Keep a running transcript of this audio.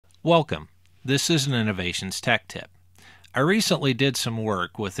Welcome. This is an Innovations Tech Tip. I recently did some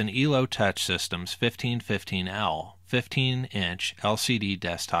work with an ELO Touch Systems 1515L 15-inch LCD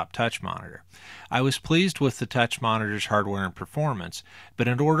desktop touch monitor. I was pleased with the touch monitor's hardware and performance, but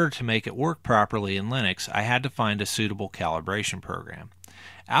in order to make it work properly in Linux, I had to find a suitable calibration program.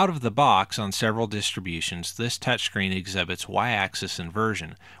 Out of the box, on several distributions, this touchscreen exhibits y-axis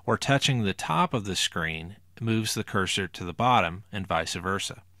inversion, where touching the top of the screen moves the cursor to the bottom, and vice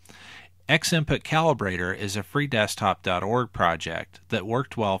versa. xinput-calibrator is a free desktop.org project that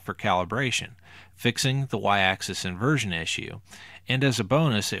worked well for calibration, fixing the y-axis inversion issue, and as a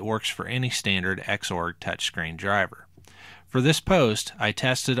bonus it works for any standard Xorg touchscreen driver. For this post, I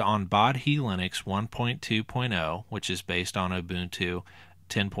tested on Bodhi Linux 1.2.0, which is based on Ubuntu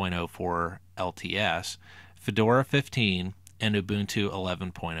 10.04 LTS, Fedora 15, and Ubuntu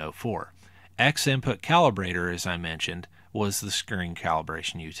 11.04. xinput-calibrator, as I mentioned, was the screen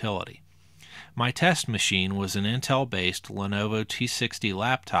calibration utility. My test machine was an Intel-based Lenovo T60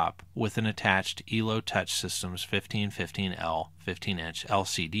 laptop with an attached ELO Touch Systems 1515L 15-inch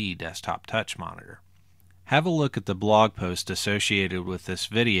LCD desktop touch monitor. Have a look at the blog post associated with this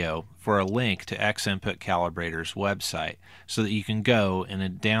video for a link to xinput-calibrator's website so that you can go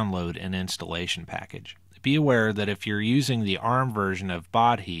and download an installation package. Be aware that if you're using the ARM version of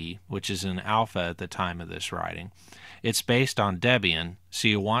Bodhi, which is in alpha at the time of this writing, it's based on Debian, so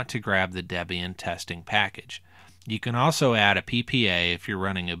you'll want to grab the Debian testing package. You can also add a PPA if you're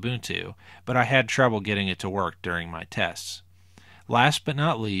running Ubuntu, but I had trouble getting it to work during my tests. Last but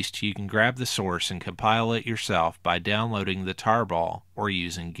not least, you can grab the source and compile it yourself by downloading the tarball or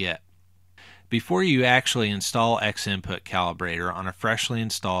using Git. Before you actually install xinput-calibrator on a freshly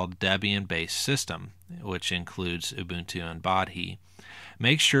installed Debian-based system, which includes Ubuntu and Bodhi,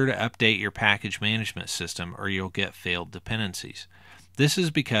 make sure to update your package management system or you'll get failed dependencies. This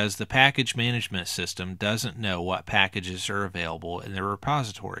is because the package management system doesn't know what packages are available in the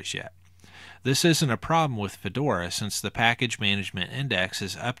repositories yet. This isn't a problem with Fedora since the package management index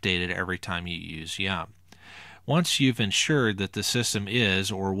is updated every time you use yum. Once you've ensured that the system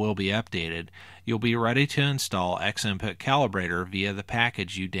is or will be updated, you'll be ready to install xinput-calibrator via the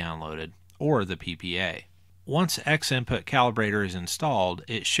package you downloaded or the PPA. Once xinput-calibrator is installed,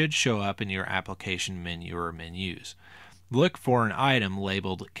 it should show up in your application menu or menus. Look for an item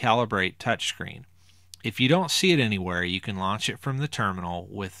labeled Calibrate Touchscreen. If you don't see it anywhere, you can launch it from the terminal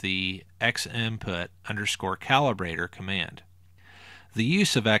with the xinput_calibrator command. The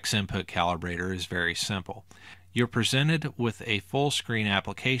use of xinput-calibrator is very simple. You're presented with a full screen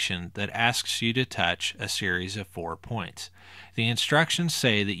application that asks you to touch a series of 4 points. The instructions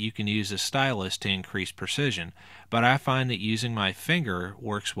say that you can use a stylus to increase precision, but I find that using my finger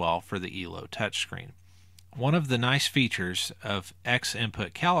works well for the ELO touchscreen. One of the nice features of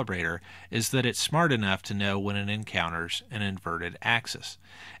xinput-calibrator is that it's smart enough to know when it encounters an inverted axis.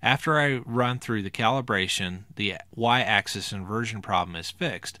 After I run through the calibration, the y-axis inversion problem is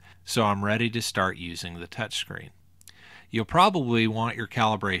fixed, so I'm ready to start using the touchscreen. You'll probably want your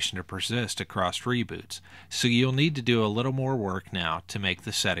calibration to persist across reboots, so you'll need to do a little more work now to make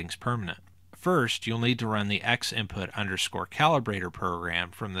the settings permanent. First, you'll need to run the xinput_calibrator program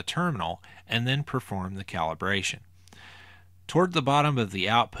from the terminal and then perform the calibration. Toward the bottom of the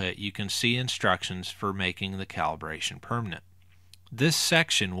output, you can see instructions for making the calibration permanent. This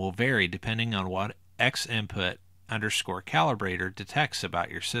section will vary depending on what xinput_calibrator detects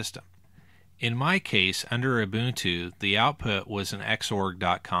about your system. In my case, under Ubuntu, the output was an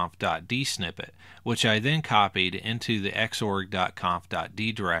xorg.conf.d snippet, which I then copied into the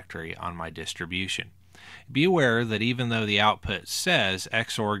xorg.conf.d directory on my distribution. Be aware that even though the output says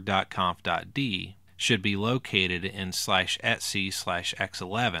xorg.conf.d should be located in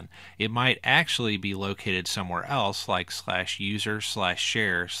 /etc/x11, it might actually be located somewhere else like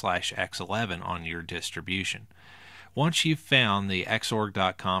 /user/share/x11 on your distribution. Once you've found the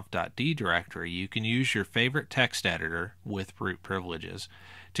xorg.conf.d directory, you can use your favorite text editor with root privileges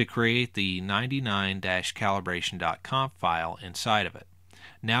to create the 99-calibration.conf file inside of it.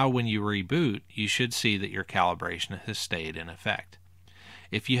 Now when you reboot, you should see that your calibration has stayed in effect.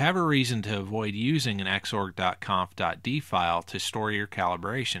 If you have a reason to avoid using an xorg.conf.d file to store your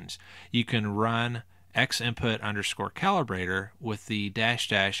calibrations, you can run xinput_calibrator with the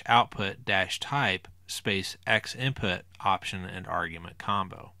 --output-type xinput option and argument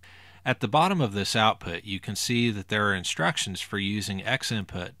combo. At the bottom of this output, you can see that there are instructions for using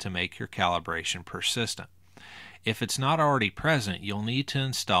xinput to make your calibration persistent. If it's not already present, you'll need to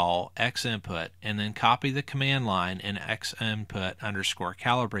install xinput and then copy the command line in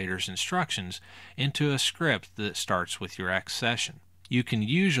xinput_calibrator's instructions into a script that starts with your X session. You can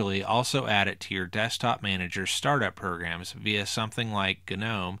usually also add it to your desktop manager's startup programs via something like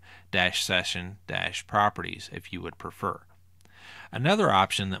GNOME-Session-Properties if you would prefer. Another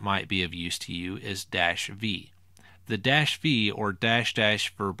option that might be of use to you is -V. The -V or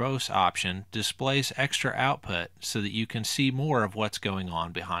 --verbose option displays extra output so that you can see more of what's going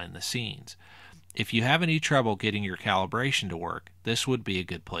on behind the scenes. If you have any trouble getting your calibration to work, this would be a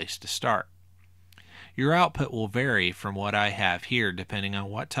good place to start. Your output will vary from what I have here depending on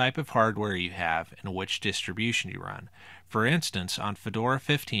what type of hardware you have and which distribution you run. For instance, on Fedora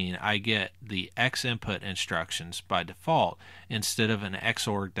 15 I get the xinput instructions by default instead of an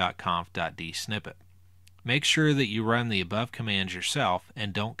xorg.conf.d snippet. Make sure that you run the above commands yourself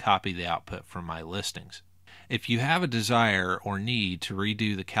and don't copy the output from my listings. If you have a desire or need to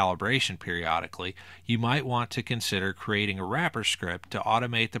redo the calibration periodically, you might want to consider creating a wrapper script to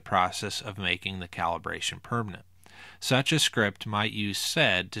automate the process of making the calibration permanent. Such a script might use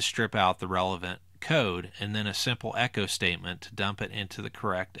sed to strip out the relevant code and then a simple echo statement to dump it into the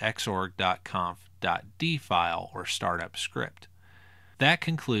correct xorg.conf.d file or startup script. That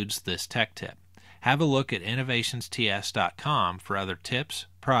concludes this tech tip. Have a look at innovationsts.com for other tips,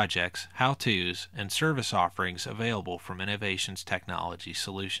 projects, how-tos, and service offerings available from Innovations Technology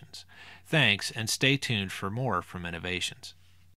Solutions. Thanks, and stay tuned for more from Innovations.